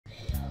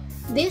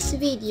This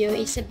video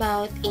is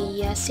about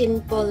a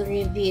simple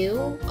review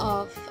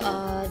of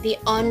the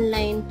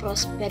online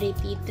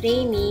prosperity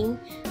training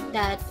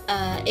that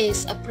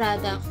is a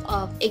product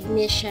of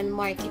Ignition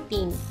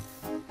Marketing.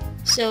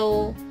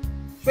 So,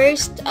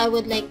 first, I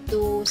would like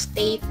to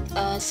state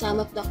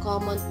some of the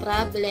common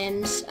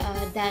problems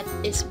that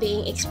is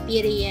being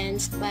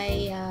experienced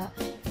by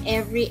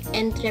every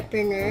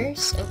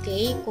entrepreneurs,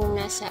 okay? Kung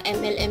nasa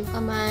MLM ka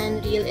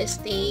man, real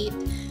estate,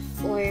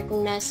 or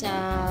kung nasa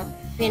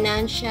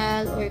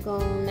financial, or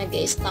kung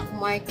nag-stock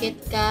market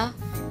ka,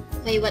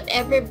 okay,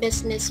 whatever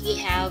business we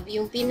have,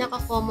 yung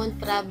pinaka-common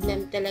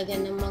problem talaga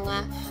ng mga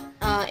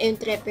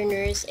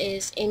entrepreneurs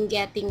is in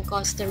getting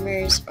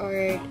customers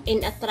or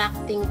in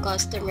attracting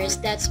customers.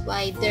 That's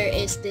why there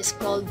is this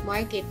called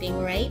marketing,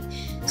 right?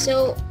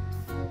 So,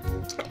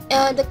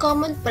 the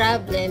common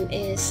problem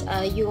is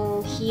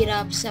yung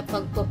hirap sa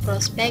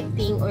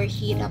pagpo-prospecting or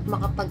hirap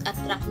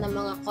makapag-attract ng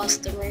mga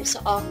customers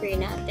sa offer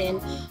natin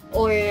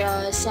or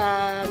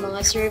sa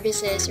mga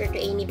services or to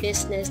any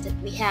business that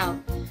we have.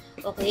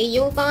 Okay,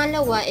 yung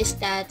pangalawa is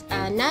that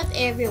not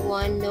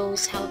everyone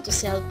knows how to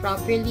sell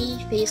properly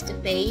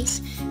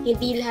face-to-face.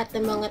 Hindi lahat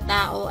ng mga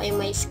tao ay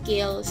may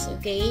skills,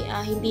 okay?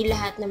 Hindi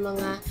lahat ng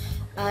mga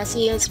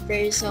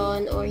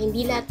salesperson or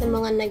hindi lahat ng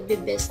mga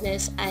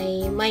nagbe-business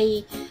ay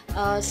may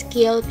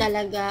skill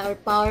talaga or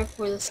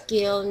powerful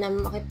skill na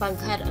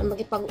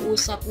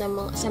makipag-usap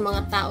sa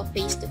mga tao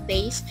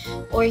face-to-face,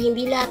 or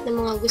hindi lahat ng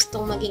mga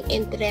gustong maging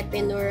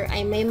entrepreneur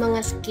ay may mga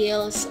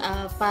skills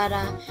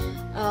para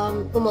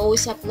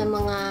kumausap ng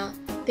mga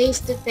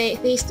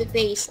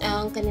face-to-face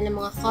ang kanilang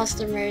mga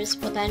customers,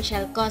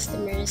 potential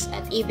customers,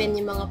 at even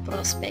yung mga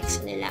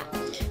prospects nila.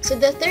 So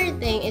the third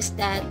thing is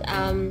that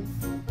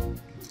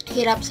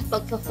hirap sa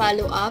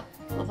pagpa-follow up,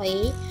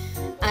 okay?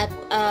 At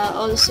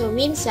also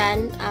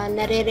minsan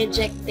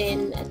nare-reject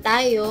din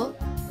tayo,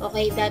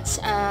 okay? That's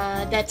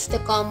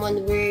the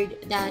common word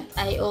that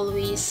I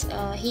always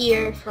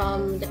hear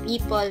from the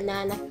people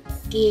na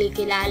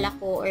kilala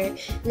ko or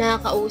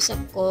nakakausap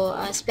ko,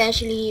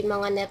 especially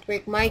mga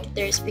network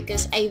marketers,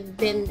 because I've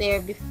been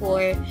there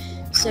before.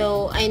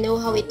 So, I know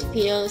how it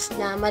feels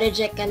na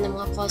ma-reject ka ng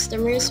mga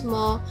customers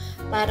mo,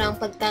 parang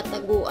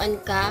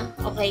pagtataguan ka,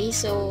 okay?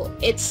 So,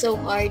 it's so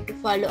hard to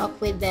follow up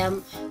with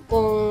them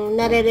kung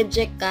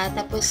nare-reject ka,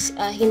 tapos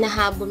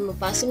hinahabol mo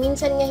pa. So,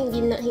 minsan nga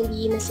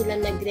hindi na sila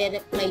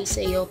nagre-reply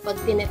sa'yo pag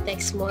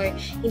tinetext mo, or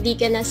hindi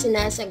ka na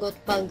sinasagot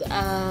pag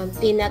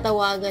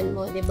tinatawagan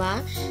mo, di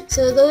ba?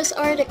 So, those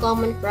are the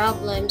common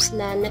problems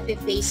na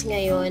nafe-face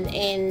ngayon,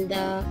 and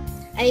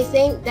I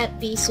think that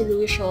the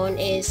solution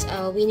is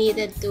we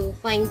needed to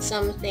find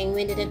something,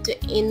 we needed to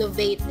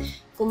innovate,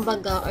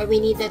 kumbaga, or we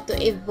needed to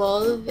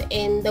evolve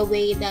in the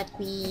way that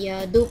we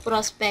do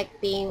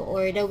prospecting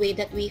or the way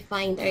that we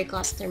find our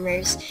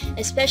customers.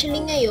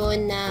 Especially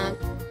ngayon na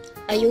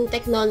yung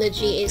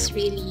technology is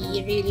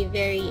really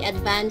very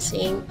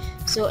advancing.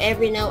 So,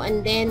 every now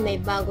and then, may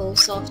bagong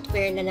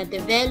software na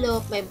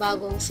na-develop, may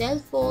bagong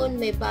cellphone,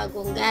 may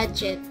bagong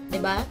gadget,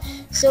 diba?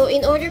 So,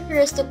 in order for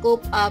us to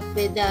cope up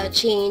with the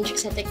change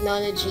sa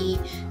technology,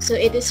 so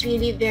it is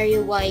really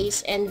very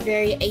wise and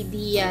very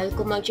ideal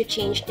kung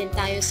mag-change din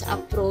tayo sa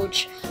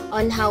approach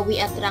on how we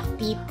attract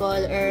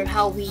people or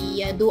how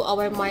we do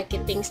our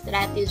marketing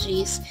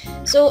strategies.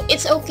 So,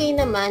 it's okay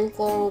naman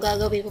kung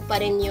gagawin mo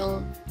pa rin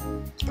yung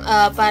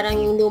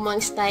parang yung lumang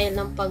style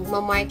ng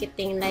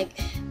pagmamarketing, like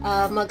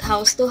mag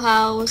house to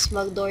house,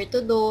 mag door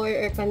to door,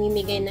 or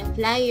pamimigay ng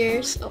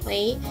flyers,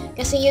 okay?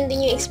 Kasi yun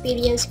din yung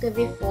experience ko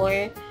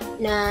before,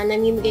 na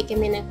namimigay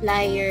kami ng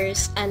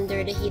flyers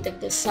under the heat of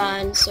the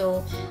sun.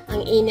 So,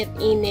 ang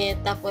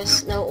init-init,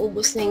 tapos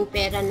nauubos na yung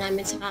pera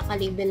namin sa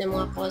kakalibre ng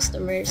mga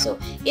customers. So,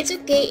 it's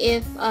okay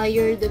if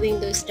you're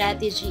doing those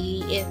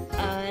strategy, if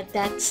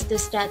that's the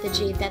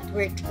strategy that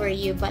worked for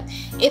you. But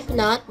if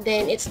not,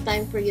 then it's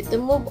time for you to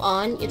move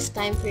on, it's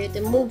time for you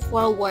to move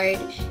forward,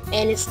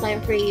 and it's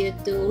time for you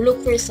to look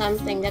for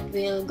something that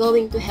will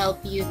going to help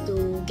you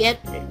to get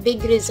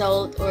big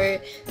result or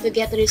to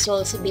get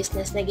results sa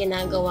business na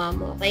ginagawa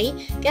mo, okay?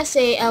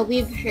 Kasi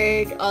we've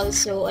heard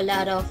also a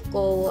lot of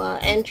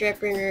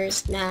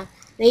entrepreneurs na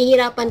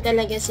nahihirapan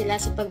talaga sila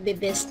sa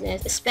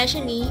pagbe-business,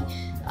 especially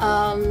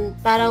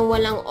parang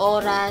walang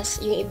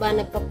oras, yung iba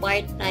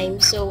nagpa-part-time,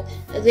 so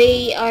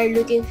they are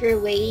looking for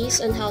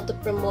ways on how to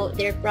promote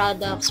their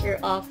products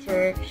or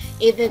offer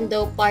even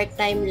though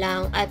part-time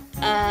lang. At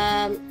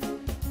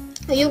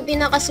yung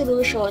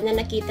pinaka-solution na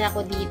nakita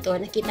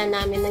nakita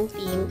namin ng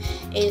team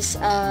is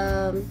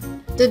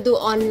to do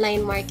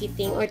online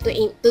marketing or to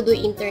do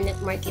internet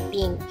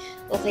marketing.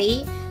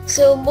 Okay?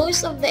 So,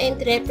 most of the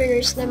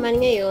entrepreneurs naman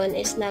ngayon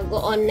is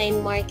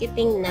nag-online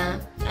marketing na.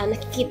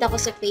 Nakikita ko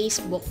sa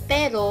Facebook.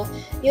 Pero,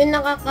 yung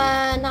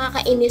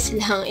nakakainis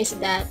lang is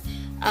that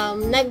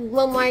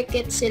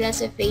nagma-market sila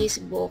sa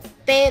Facebook.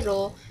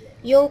 Pero,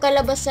 yung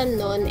kalabasan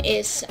nun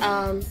is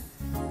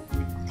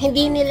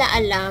hindi nila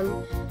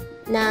alam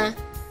na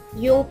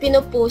yung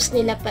pinopost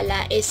nila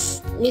pala is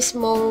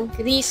mismong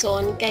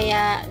reason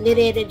kaya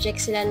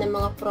nire-reject sila ng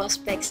mga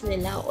prospects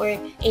nila or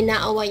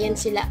inaayawan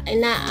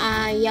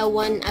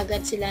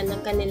agad sila ng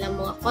kanilang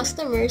mga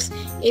customers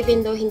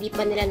even though hindi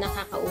pa nila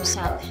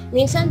nakakausap.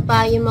 Minsan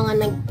pa yung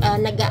mga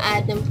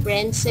nag-a-add ng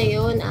friends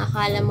sa'yo na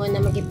akala mo na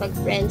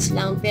magipag-friends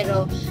lang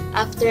pero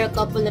after a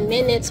couple of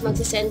minutes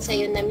magsisend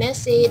sa'yo na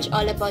message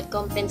all about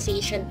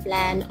compensation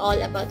plan,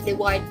 all about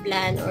reward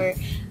plan, or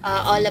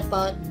all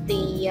about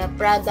the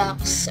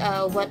products,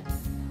 what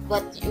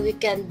we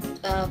can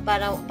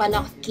parang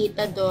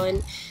panakita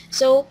doon.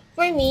 So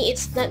for me,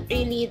 it's not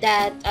really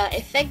that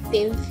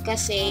effective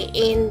kasi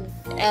in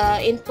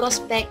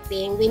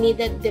prospecting, we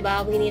needed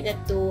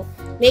to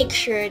make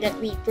sure that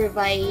we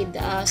provide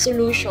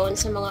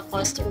solutions sa mga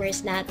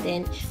customers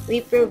natin.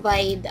 We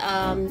provide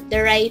the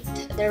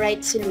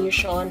right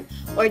solution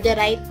or the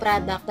right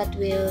product that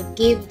will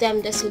give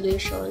them the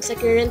solution sa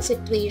current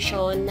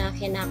situation na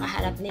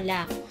kinakaharap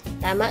nila.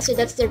 Tama? So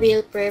that's the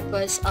real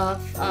purpose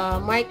of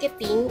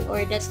marketing,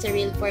 or that's the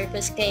real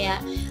purpose kaya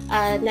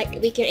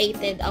we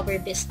created our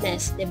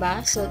business,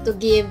 diba? So to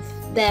give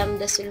them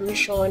the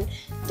solution,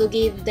 to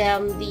give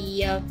them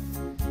the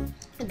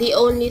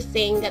only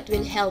thing that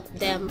will help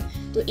them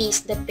to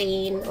ease the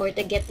pain or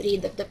to get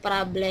rid of the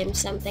problem,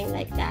 something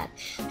like that.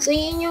 So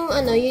yun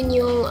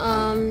yung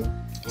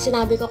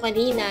sinabi ko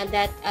kanina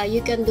that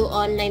you can do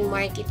online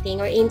marketing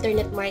or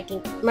internet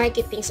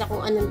marketing sa kung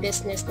anong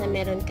business na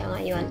meron ka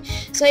ngayon.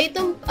 So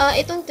itong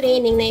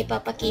training na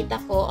ipapakita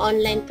ko,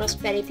 online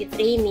prosperity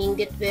training,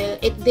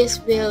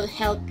 this will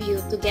help you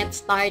to get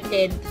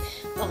started.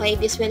 Okay,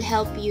 this will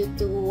help you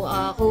to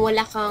kung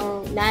wala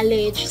kang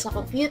knowledge sa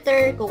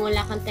computer, kung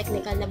wala kang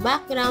technical na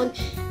background,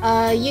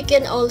 you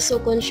can also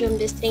consume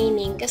this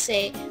training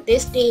kasi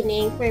this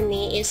training for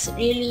me is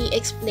really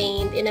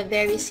explained in a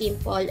very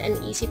simple and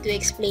easy to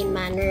explain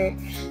manner.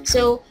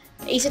 So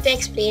easy to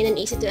explain and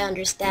easy to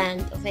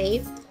understand, okay?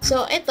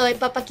 So ito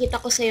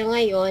ipapakita ko sa iyo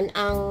ngayon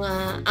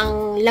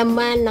ang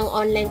laman ng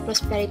online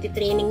prosperity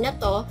training na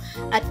to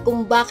at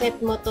kung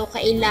bakit mo to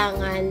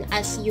kailangan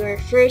as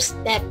your first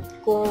step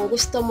kung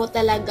gusto mo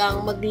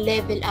talagang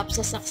mag-level up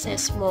sa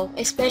success mo,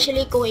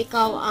 especially kung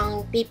ikaw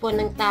ang tipo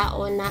ng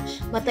tao na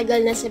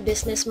matagal na sa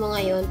business mo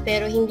ngayon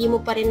pero hindi mo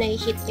pa rin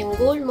na-hit yung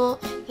goal mo,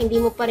 hindi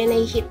mo pa rin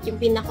na-hit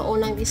yung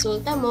pinakaunang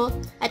resulta mo,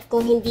 at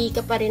kung hindi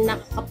ka pa rin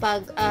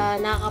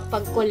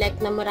nakakapag-collect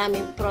na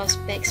maraming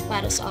prospects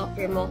para sa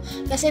offer mo.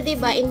 Kasi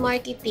diba in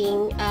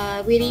marketing,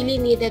 we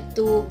really needed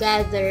to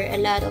gather a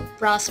lot of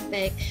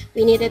prospect,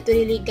 we needed to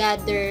really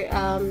gather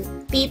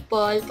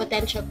people,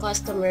 potential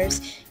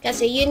customers,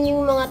 kasi yun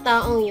yung mga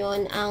taong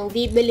yun ang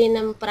bibili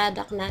ng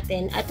product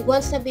natin, at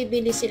once na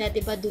bibili sila,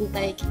 diba dun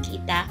tayo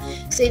kikita.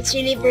 So it's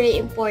really very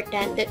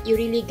important that you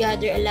really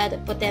gather a lot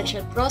of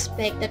potential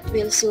prospect that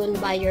will soon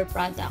buy your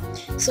product.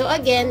 So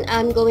again,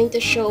 I'm going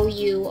to show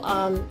you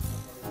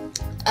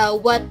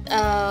what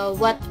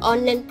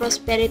online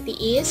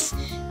prosperity is,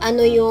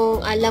 ano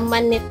yung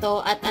laman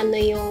nito, at ano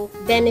yung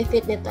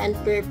benefit nito and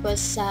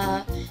purpose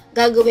sa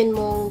gagawin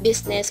mong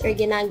business or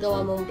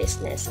ginagawa mong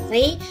business.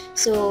 Okay?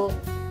 So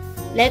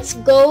let's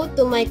go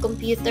to my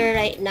computer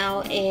right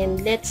now and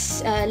let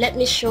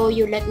me show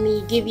you, let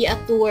me give you a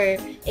tour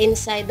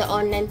inside the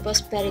online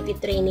prosperity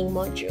training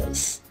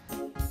modules.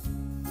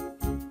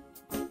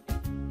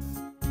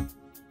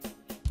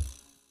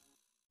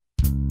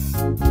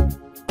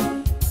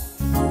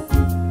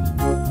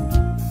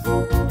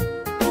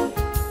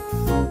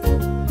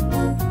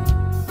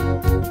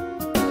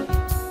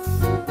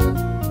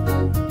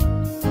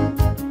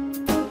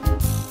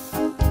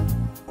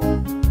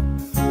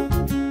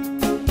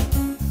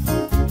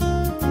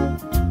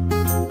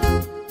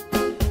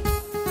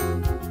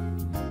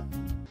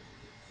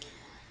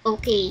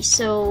 Okay,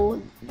 so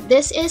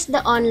this is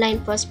the online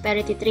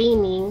prosperity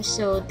training.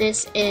 So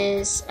this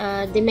is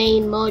the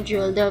main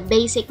module, the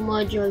basic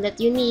module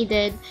that you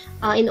needed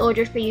in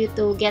order for you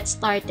to get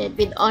started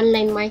with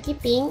online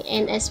marketing.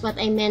 And as what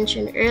I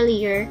mentioned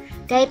earlier,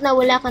 kahit na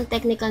wala kang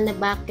technical na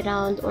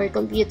background or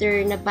computer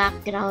na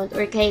background,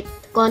 or kahit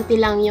konti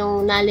lang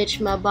yung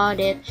knowledge mo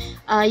about it,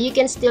 you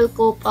can still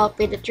cope up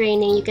with the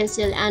training, you can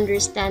still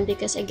understand,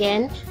 because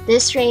again,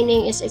 this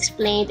training is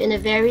explained in a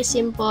very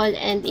simple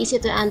and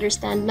easy to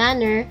understand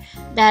manner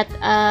that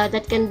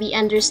that can be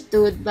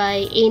understood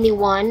by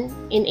anyone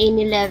in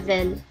any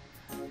level.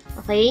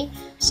 Okay?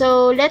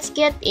 So, let's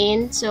get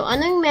in. So,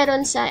 ano yung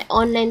meron sa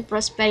online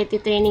prosperity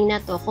training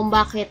na to? Kung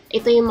bakit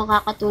ito yung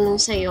makakatulong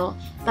sa'yo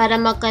para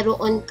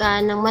magkaroon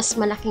ka ng mas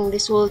malaking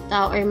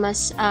resulta or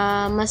mas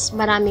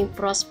maraming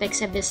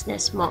prospects sa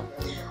business mo.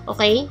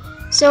 Okay?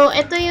 So,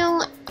 ito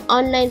yung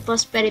online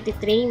prosperity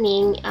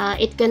training,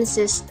 it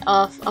consists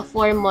of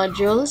 4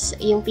 modules.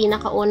 Yung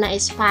pinakauna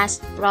is Fast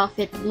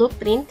Profit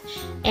Blueprint,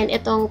 and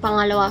itong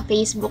pangalawa,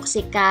 Facebook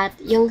Sikat.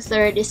 Yung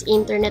third is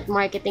Internet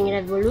Marketing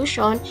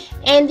Revolution,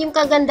 and yung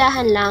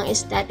kagandahan lang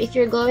is that if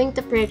you're going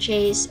to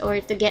purchase or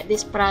to get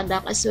this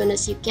product as soon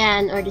as you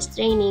can, or this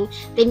training,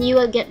 then you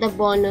will get the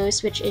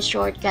bonus, which is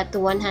shortcut to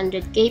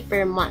 100k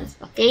per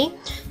month. Okay?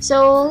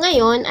 So,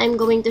 ngayon, I'm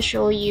going to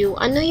show you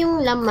ano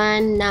yung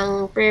laman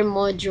ng per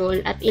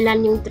module at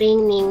ilan yung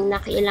training na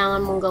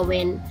kailangan mong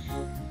gawin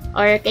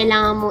or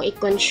kailangan mong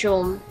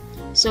i-consume.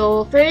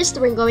 So, first,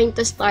 we're going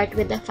to start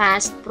with the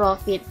Fast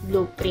Profit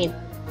Blueprint.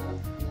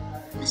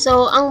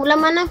 So, ang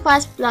laman ng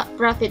Fast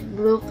Profit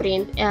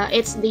Blueprint,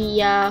 it's the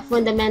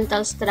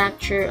fundamental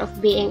structure of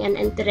being an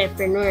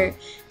entrepreneur.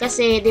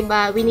 Kasi, di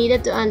ba, we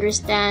needed to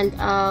understand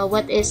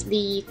what is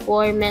the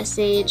core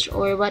message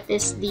or what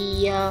is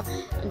the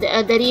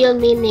real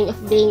meaning of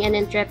being an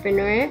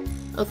entrepreneur.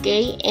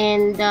 Okay,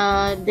 and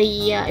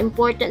the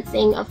important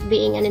thing of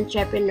being an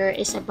entrepreneur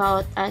is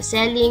about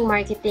selling,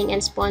 marketing,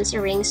 and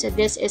sponsoring. So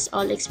this is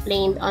all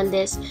explained on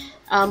this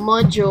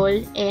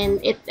module, and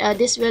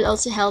this will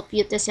also help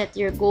you to set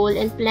your goal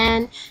and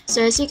plan.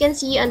 So as you can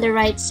see on the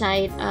right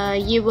side,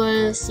 you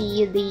will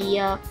see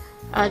the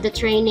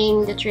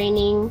training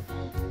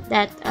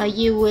that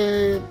you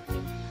will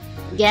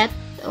get,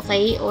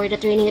 okay, or the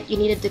training that you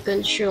needed to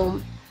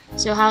consume.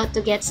 So how to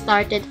get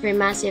started for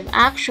massive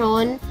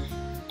action.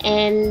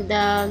 And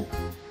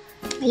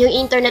yung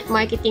Internet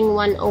Marketing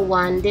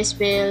 101, this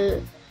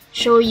will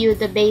show you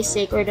the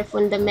basic or the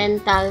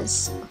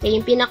fundamentals. Okay,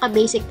 yung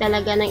pinaka-basic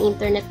talaga ng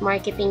internet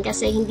marketing,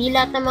 kasi hindi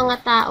lahat ng mga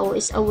tao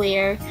is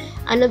aware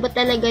ano ba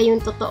talaga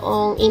yung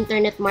totoong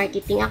internet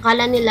marketing.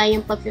 Akala nila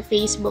yung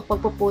pag-Facebook,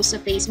 pagpo-post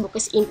sa Facebook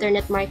is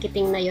internet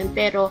marketing na yun,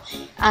 pero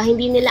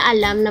hindi nila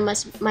alam na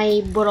mas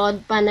may broad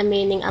pa na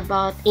meaning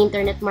about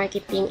internet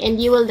marketing, and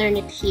you will learn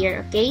it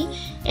here. Okay,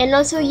 and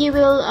also you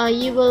will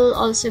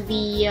also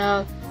be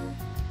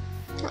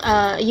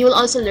you will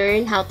also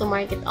learn how to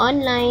market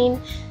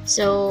online.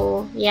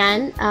 So,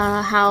 yan,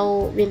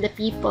 how will the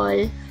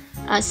people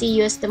see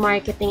you as the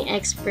marketing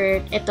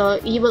expert. Ito,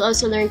 you will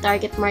also learn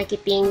target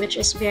marketing, which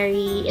is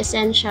very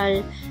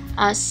essential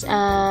as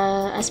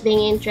being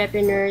an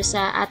entrepreneur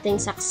sa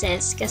ating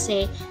success.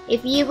 Kasi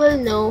if you will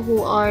know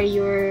who are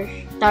your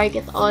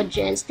target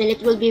audience, then it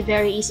will be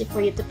very easy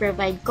for you to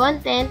provide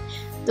content,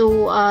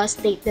 to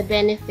state the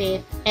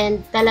benefit,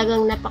 and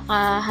talagang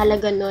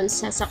napakahalaga nun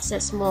sa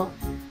success mo.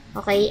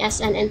 Okay,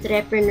 as an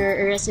entrepreneur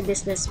or as a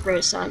business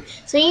person.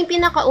 So, yung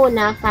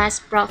pinakauna,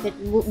 Fast Profit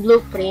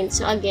Blueprint.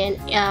 So, again,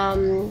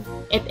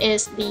 it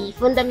is the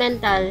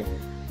fundamental,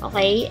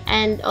 okay?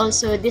 And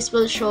also, this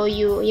will show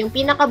you yung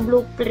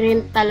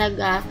pinaka-blueprint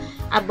talaga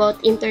about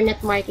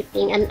internet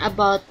marketing and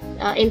about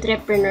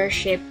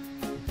entrepreneurship.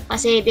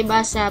 Kasi, di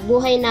ba, sa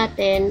buhay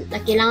natin,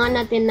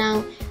 kailangan natin ng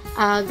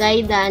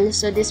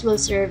guidance. So, this will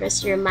serve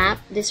as your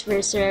map. This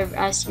will serve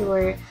as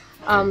your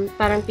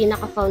parang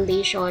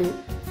pinaka-foundation.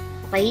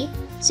 Okay?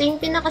 So, yung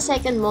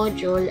pinaka-second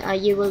module,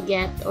 you will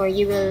get or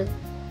you will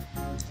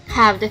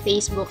have the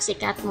Facebook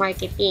Sikat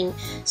Marketing.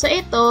 So,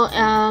 ito,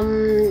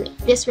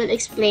 this will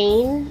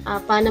explain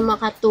paano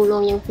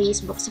makatulong yung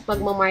Facebook sa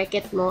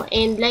pagmamarket mo.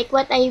 And like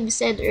what I've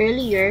said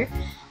earlier,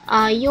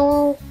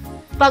 yung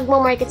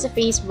pagmamarket sa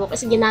Facebook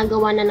kasi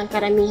ginagawa na ng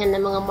karamihan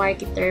ng mga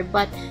marketer,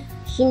 but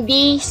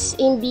hindi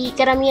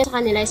karamihan sa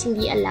kanila is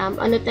hindi alam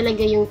ano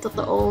talaga yung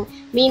totoong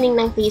meaning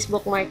ng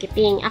Facebook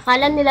marketing.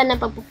 Akala nila na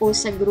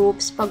pagpo-post sa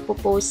groups,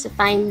 pagpo-post sa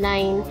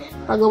timeline,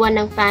 paggawa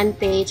ng fan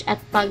page, at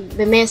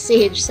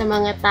pag-message sa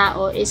mga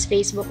tao is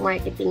Facebook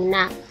marketing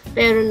na.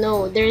 Pero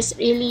no, there's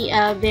really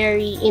a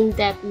very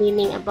in-depth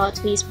meaning about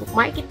Facebook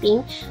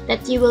marketing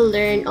that you will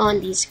learn on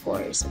this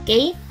course.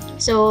 Okay?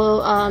 So,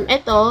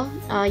 ito,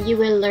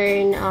 you will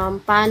learn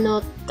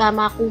paano ka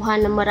makuha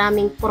ng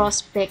maraming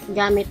prospect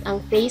gamit ang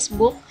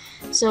Facebook.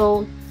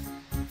 So,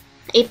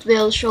 it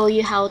will show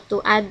you how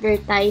to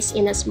advertise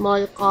in a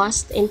small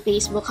cost in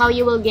Facebook, how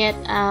you will get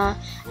a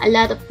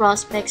lot of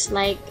prospects,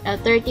 like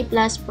 30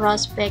 plus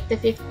prospect to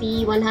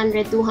 50,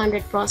 100,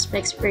 200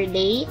 prospects per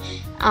day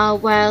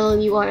while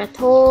you are at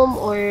home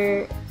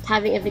or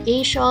having a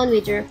vacation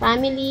with your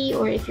family,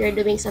 or if you're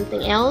doing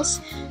something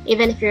else,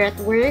 even if you're at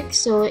work.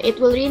 So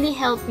it will really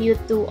help you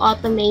to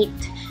automate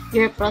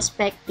your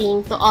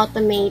prospecting, to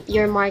automate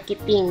your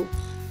marketing.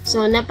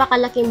 So,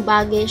 napakalaking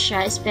bagay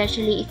siya,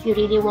 especially if you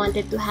really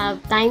wanted to have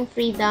time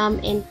freedom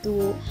and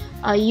to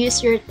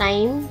use your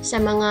time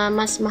sa mga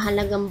mas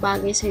mahalagang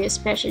bagay sa'yo,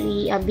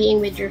 especially being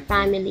with your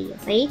family,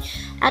 okay?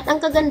 At ang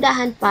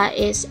kagandahan pa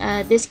is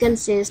this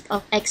consists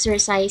of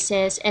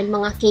exercises and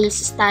mga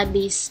case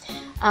studies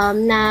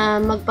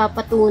na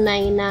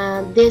magpapatunay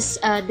na this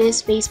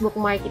Facebook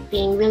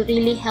marketing will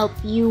really help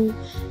you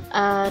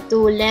to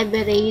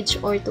leverage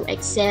or to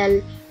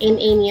excel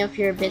in any of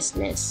your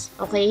business,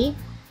 okay?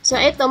 So,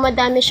 ito,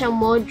 madami siyang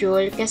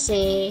module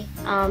kasi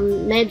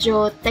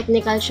medyo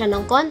technical siya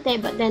ng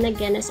konti, but then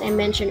again, as I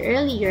mentioned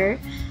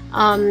earlier,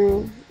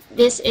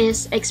 this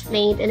is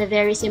explained in a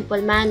very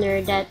simple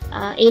manner that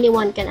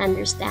anyone can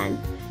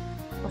understand.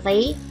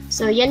 Okay?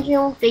 So, yan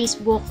yung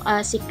Facebook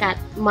sikat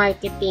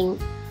marketing.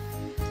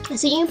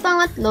 Kasi yung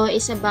pangatlo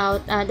is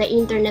about the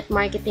internet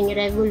marketing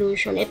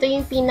revolution. Ito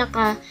yung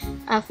pinaka,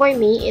 for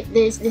me,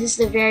 this is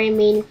the very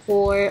main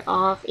core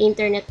of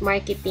internet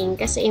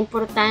marketing. Kasi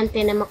importante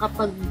na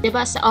makapag,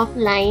 diba sa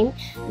offline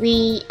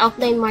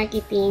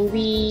marketing,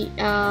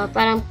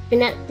 parang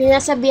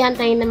pinasabihan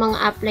tayo ng mga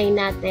upline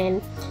natin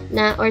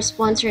na or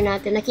sponsor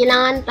natin na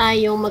kailangan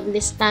tayong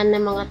maglista ng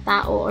mga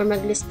tao or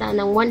maglista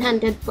ng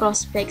 100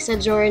 prospects sa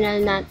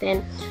journal natin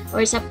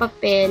or sa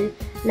papel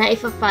na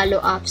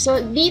ifa-follow up. So,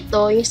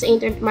 dito, yung sa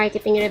Internet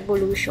Marketing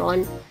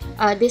Revolution,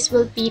 this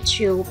will teach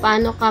you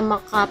paano ka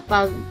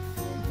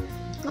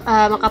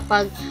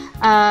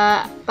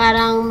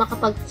parang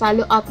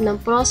makapag-follow up ng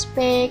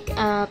prospect,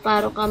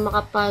 paano ka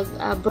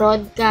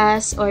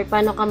makapag-broadcast, or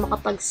paano ka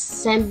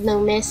makapag-send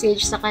ng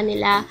message sa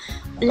kanila.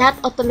 Lahat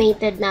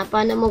automated na.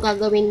 Paano mo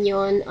gagawin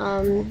yon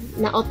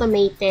na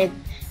automated?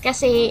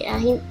 Kasi,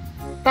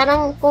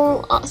 parang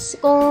kung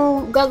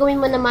gagawin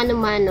mo na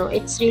mano-mano,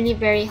 it's really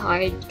very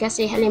hard.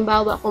 Kasi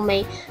halimbawa kung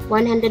may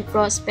 100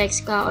 prospects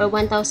ka or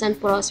 1,000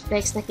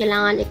 prospects na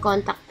kailangan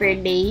i-contact per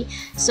day,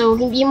 so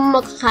hindi mo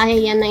makakaya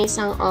yan ng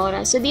isang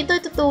oras. So dito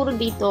tuturo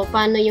dito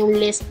paano yung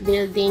list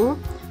building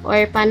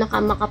or paano ka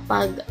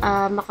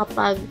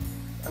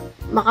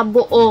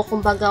makabuo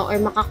kumbaga or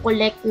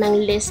makakollect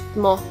ng list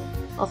mo.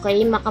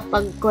 Okay,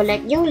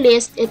 makapag-collect yung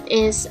list, it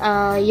is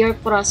your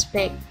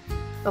prospect.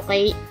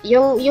 Okay,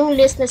 yung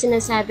list na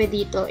sinasabi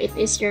dito, it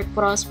is your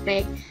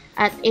prospect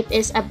at it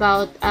is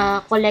about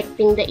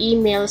collecting the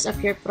emails of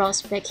your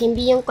prospect.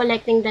 Hindi yung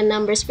collecting the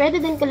numbers. Pwede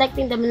din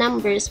collecting the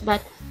numbers, but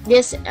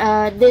this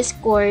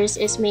course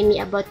is mainly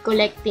about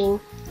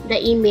collecting the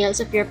emails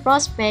of your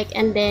prospect,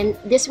 and then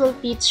this will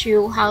teach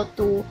you how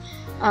to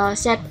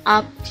set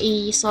up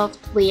a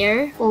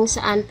software kung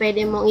saan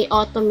pwede mong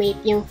i-automate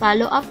yung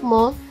follow-up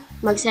mo,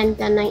 mag-send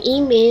ka ng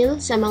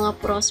email sa mga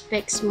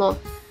prospects mo.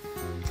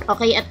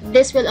 Okay, at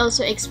this will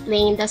also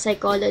explain the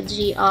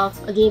psychology of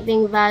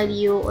giving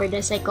value or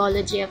the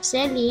psychology of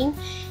selling.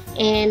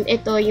 And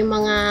ito yung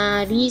mga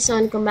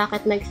reason kung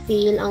bakit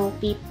nag-fail ang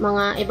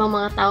mga ibang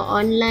mga tao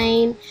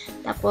online.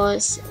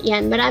 Tapos,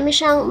 yan, marami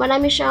siyang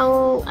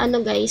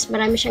guys,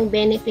 marami siyang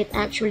benefit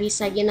actually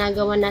sa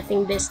ginagawa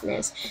nating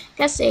business.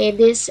 Kasi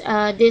this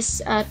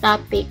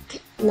topic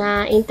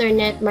na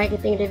Internet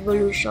Marketing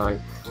Revolution,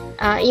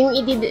 yung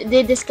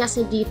i-discuss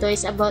dito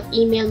is about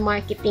email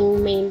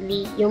marketing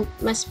mainly. Yung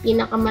mas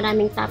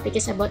pinakamaraming topic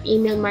is about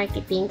email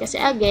marketing. Kasi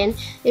again,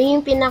 yung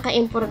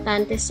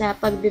pinaka-importante sa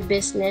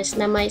pagbe-business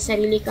na may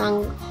sarili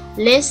kang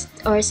list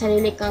or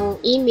sarili kang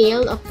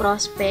email of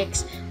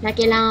prospects na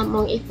kailangan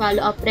mong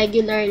i-follow up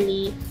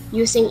regularly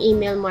using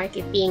email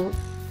marketing.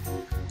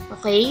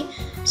 Okay?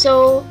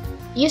 So,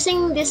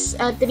 using these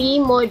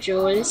three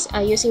modules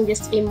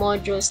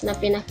na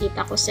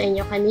pinakita ko sa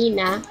inyo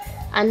kanina,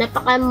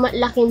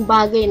 napakalaking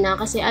bagay na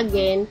kasi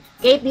again,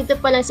 kahit dito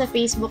pa lang sa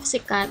Facebook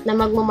sikat na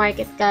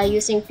magmo-market ka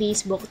using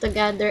Facebook to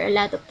gather a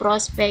lot of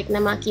prospect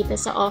na makita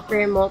sa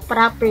offer mo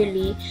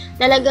properly,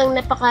 talagang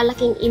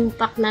napakalaking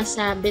impact na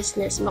sa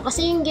business mo.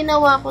 Kasi yung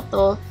ginawa ko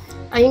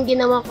yung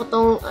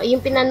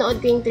pinanood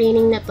ko yung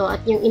training na to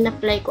at yung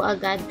in-apply ko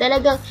agad,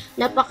 talagang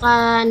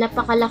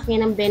napakalaki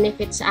ng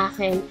benefit sa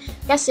akin.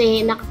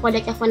 Kasi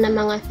nakakollect ako ng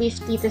mga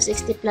 50 to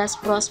 60 plus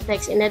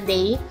prospects in a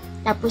day.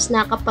 Tapos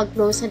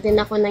nakapag-close din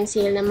ako ng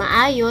sale na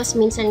maayos.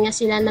 Minsan nga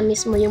sila na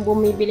mismo yung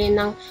bumibili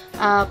ng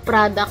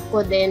product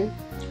ko din.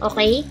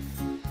 Okay?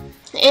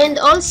 And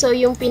also,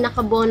 yung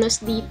pinaka-bonus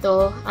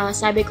dito,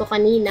 sabi ko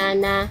kanina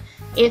na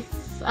if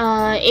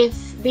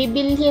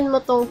bibilhin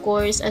mo tong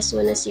course as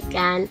soon as you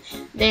can,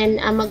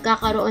 then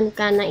magkakaroon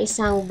ka ng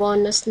isang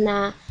bonus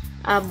na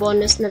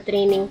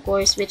training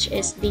course, which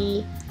is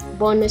the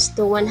bonus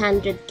to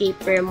 100k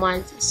per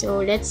month. So,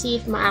 let's see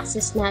if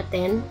ma-access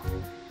natin.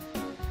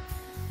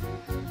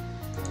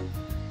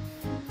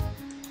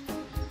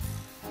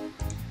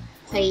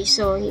 Okay,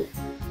 so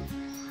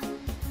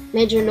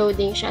medyo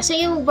loading siya. So,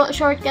 yung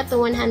shortcut to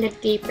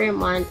 100k per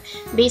month,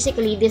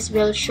 basically, this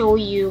will show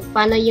you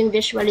paano yung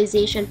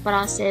visualization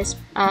process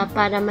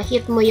para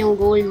ma-hit mo yung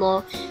goal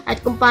mo at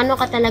kung paano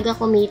ka talaga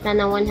kumita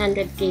ng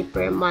 100k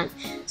per month.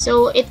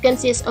 So, it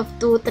consists of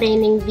 2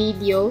 training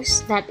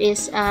videos that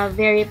is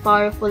very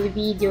powerful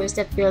videos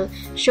that will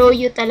show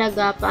you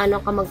talaga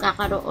paano ka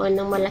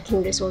magkakaroon ng malaking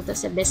resulta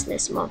sa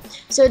business mo.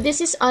 So, this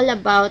is all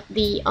about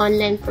the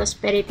online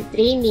prosperity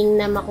training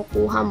na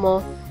makukuha mo.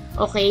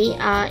 Okay,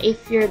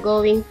 if you're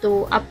going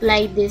to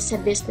apply this sa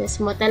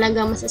business mo,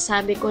 talaga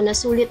masasabi ko na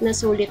sulit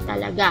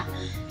talaga.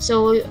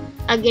 So,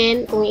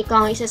 again, kung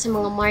ikaw ang isa sa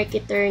mga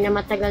marketer na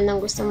matagal nang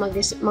gusto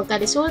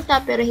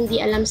magka-resulta pero hindi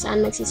alam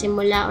saan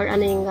magsisimula or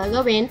ano yung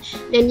gagawin,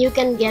 then you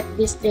can get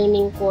this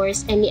training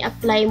course and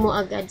i-apply mo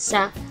agad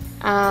sa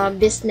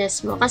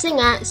business mo. Kasi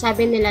nga,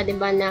 sabi nila,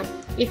 diba, na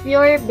if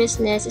your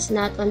business is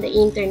not on the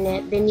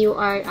internet, then you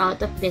are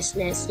out of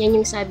business. Yan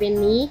yung sabi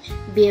ni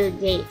Bill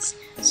Gates.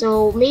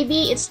 So,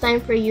 maybe it's time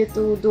for you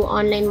to do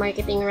online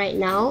marketing right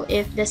now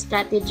if the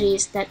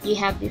strategies that you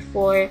have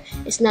before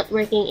is not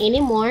working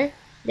anymore.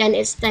 then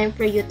it's time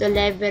for you to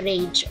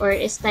leverage, or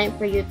it's time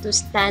for you to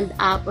stand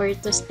up or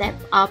to step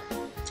up.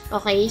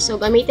 Okay, so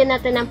gamitin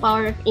natin ang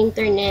power of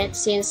internet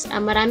since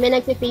marami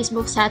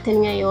nagpe-Facebook sa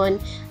atin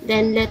ngayon.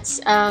 Then let's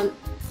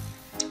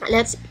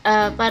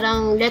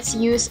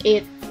use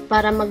it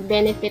para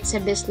mag-benefit sa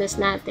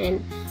business natin.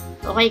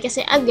 Okay,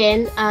 kasi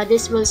again,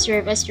 this will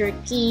serve as your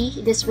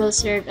key, this will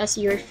serve as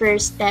your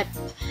first step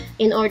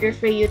in order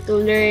for you to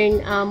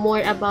learn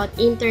more about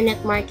internet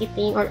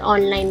marketing or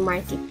online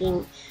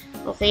marketing.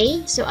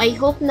 Okay, so I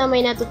hope na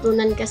may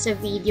natutunan ka sa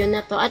video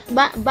na to. At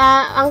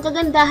ang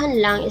kagandahan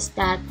lang is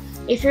that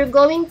if you're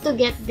going to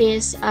get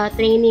this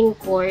training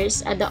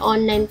course, the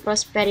online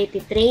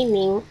prosperity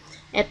training,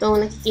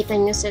 etong nakikita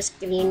nyo sa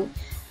screen,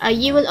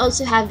 you will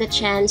also have the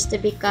chance to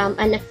become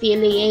an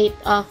affiliate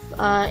of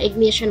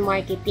Ignition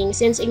Marketing.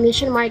 Since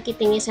Ignition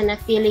Marketing is an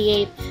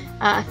affiliate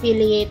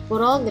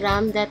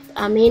program that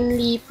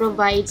mainly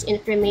provides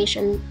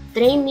information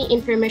training,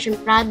 information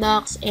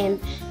products,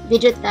 and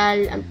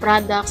digital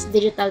products,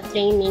 digital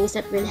trainings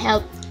that will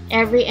help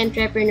every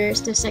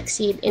entrepreneurs to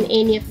succeed in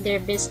any of their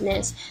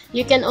business.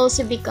 You can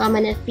also become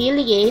an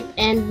affiliate,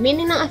 and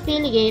meaning ng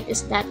affiliate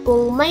is that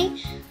kung may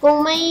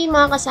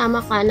mga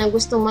kasama ka na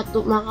gustong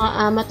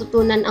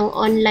matutunan ang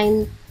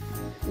online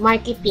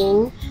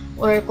marketing,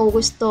 or kung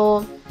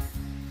gusto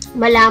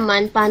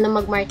malaman paano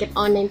mag-market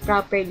online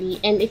properly,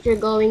 and if you're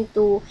going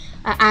to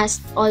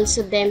ask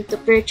also them to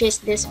purchase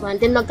this one,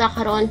 then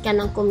magkakaroon ka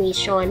ng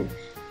commission.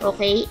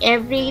 Okay?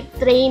 Every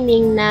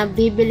training na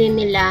bibili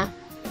nila,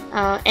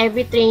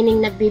 every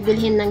training na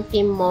bibilhin ng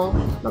team mo,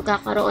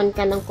 magkakaroon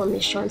ka ng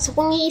commission. So,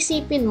 kung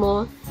iisipin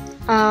mo,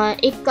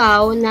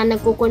 ikaw na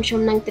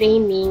nagko-consume ng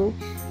training,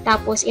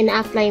 tapos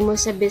ina-apply mo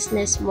sa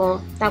business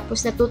mo,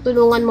 tapos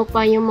natutulungan mo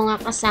pa yung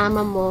mga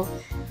kasama mo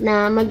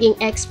na maging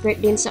expert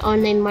din sa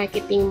online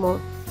marketing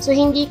mo. So,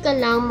 hindi ka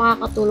lang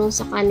makakatulong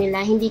sa kanila,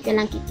 hindi ka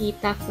lang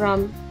kikita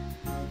from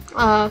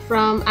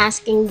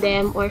asking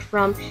them or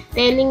from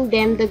telling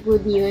them the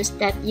good news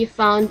that you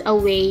found a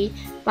way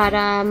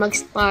para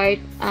mag-start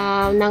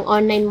ng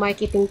online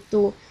marketing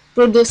to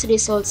produce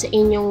results sa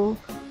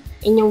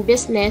inyong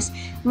business.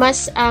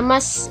 Mas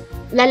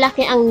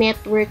lalaki ang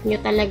network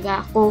nyo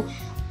talaga kung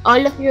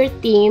all of your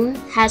team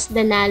has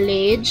the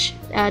knowledge,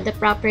 the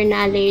proper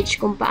knowledge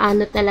kung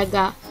paano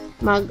talaga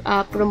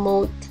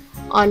mag-promote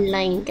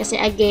online. Kasi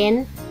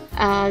again,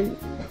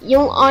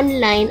 yung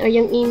online or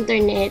yung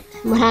internet,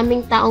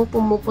 maraming taong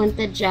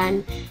pumupunta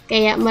dyan,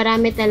 kaya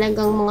marami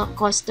talagang mga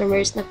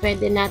customers na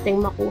pwede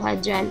nating makuha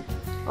dyan.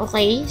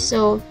 Okay?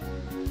 So,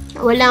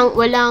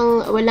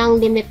 walang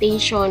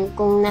limitation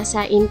kung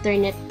nasa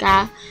internet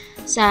ka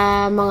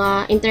sa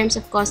mga in terms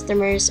of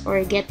customers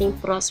or getting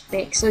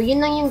prospects. So,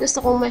 yun lang yung gusto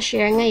kong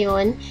ma-share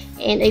ngayon,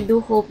 and I do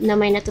hope na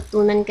may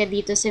natutunan ka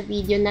dito sa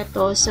video na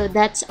to. So,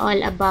 that's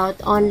all about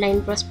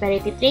online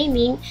prosperity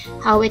training,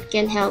 how it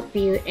can help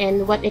you,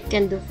 and what it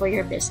can do for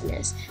your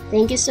business.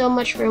 Thank you so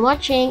much for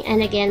watching,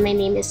 and again, my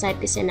name is Sai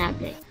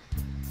Pisenable.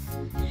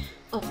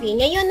 Okay,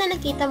 ngayon na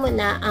nakita mo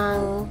na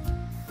ang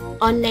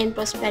online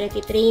prosperity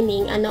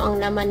training, ano ang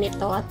laman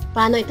nito at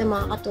paano ito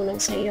makakatulong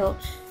sa iyo.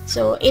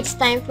 So, it's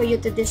time for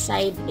you to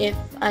decide if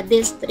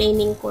this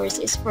training course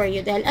is for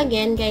you. Dahil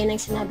again, gaya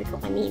ng sinabi ko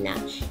kanina,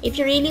 if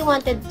you really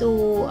wanted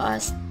to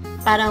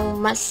parang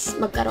mas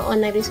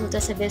magkaroon ng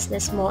resulta sa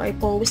business mo, or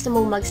kung gusto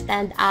mong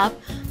mag-stand up,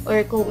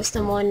 or kung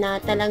gusto mo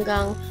na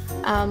talagang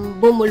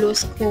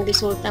bumulusok yung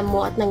resulta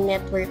mo at ng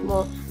network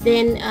mo,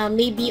 then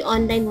maybe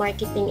online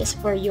marketing is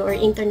for you, or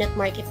internet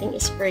marketing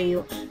is for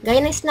you. Gaya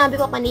ng sinabi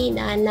ko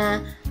kanina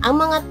na ang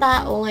mga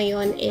tao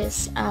ngayon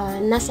is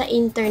nasa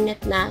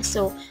internet na.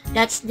 So,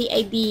 that's the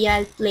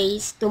ideal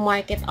place to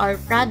market our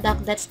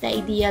product. That's the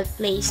ideal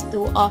place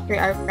to offer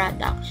our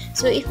product.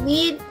 So, if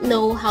we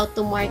know how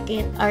to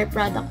market our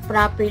product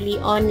properly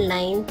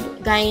online,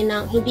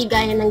 hindi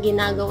gaya ng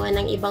ginagawa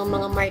ng ibang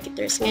mga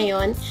marketers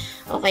ngayon,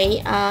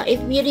 okay, if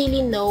we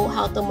really know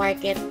how to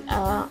market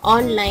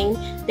online,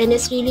 then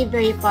it's really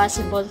very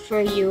possible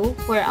for you,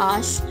 for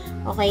us,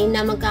 okay,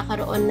 na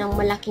magkakaroon ng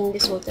malaking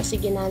resulta sa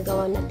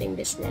ginagawa nating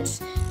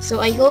business.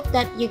 So, I hope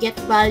that you get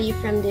value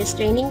from this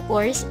training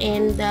course,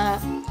 and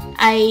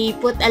I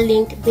put a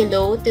link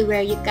below to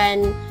where you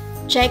can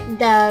check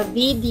the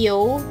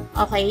video,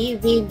 okay,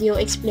 video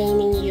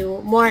explaining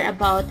you more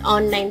about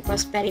online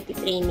prosperity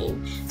training.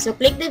 So,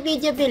 click the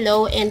video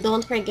below, and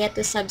don't forget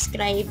to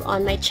subscribe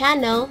on my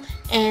channel,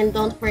 and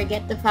don't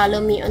forget to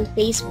follow me on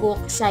Facebook,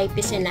 Sai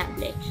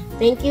Pisenable.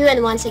 Thank you,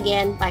 and once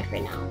again, bye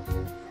for now.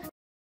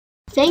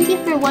 Thank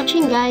you for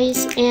watching,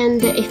 guys,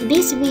 and if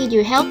this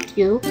video helped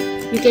you,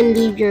 you can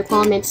leave your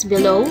comments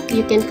below,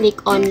 you can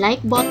click on like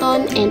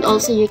button, and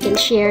also you can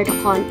share the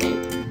content.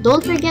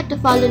 Don't forget to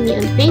follow me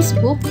on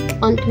Facebook,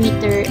 on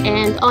Twitter,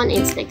 and on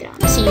Instagram.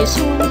 See you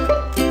soon!